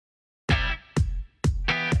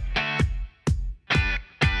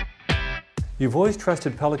You've always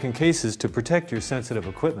trusted Pelican cases to protect your sensitive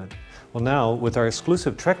equipment. Well, now, with our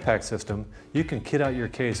exclusive TrekPack system, you can kit out your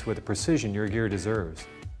case with the precision your gear deserves.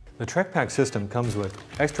 The TrekPack system comes with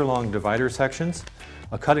extra long divider sections,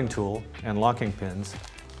 a cutting tool and locking pins,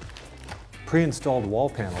 pre-installed wall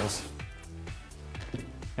panels,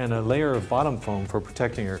 and a layer of bottom foam for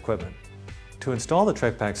protecting your equipment. To install the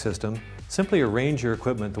TrekPack system, simply arrange your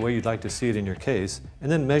equipment the way you'd like to see it in your case,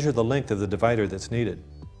 and then measure the length of the divider that's needed.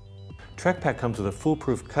 TrekPack comes with a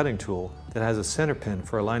foolproof cutting tool that has a center pin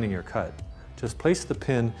for aligning your cut. Just place the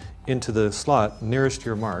pin into the slot nearest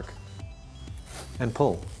your mark and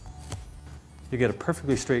pull. You get a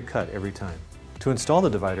perfectly straight cut every time. To install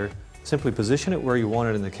the divider, simply position it where you want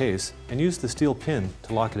it in the case and use the steel pin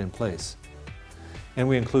to lock it in place. And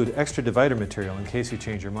we include extra divider material in case you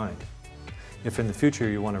change your mind. If in the future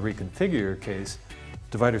you want to reconfigure your case,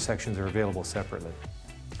 divider sections are available separately.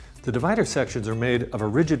 The divider sections are made of a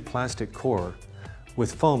rigid plastic core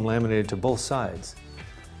with foam laminated to both sides.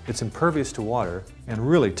 It's impervious to water and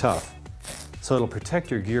really tough, so it'll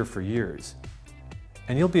protect your gear for years.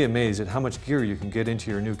 And you'll be amazed at how much gear you can get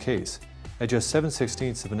into your new case. At just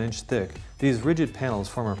 7/16 of an inch thick, these rigid panels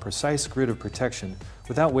form a precise grid of protection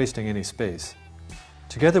without wasting any space.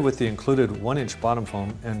 Together with the included 1-inch bottom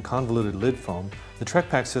foam and convoluted lid foam, the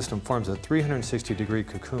TrekPack system forms a 360-degree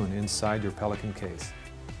cocoon inside your Pelican case.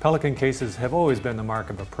 Pelican cases have always been the mark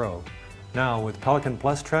of a pro. Now, with Pelican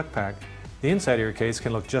Plus TrekPack, the inside of your case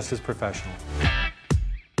can look just as professional.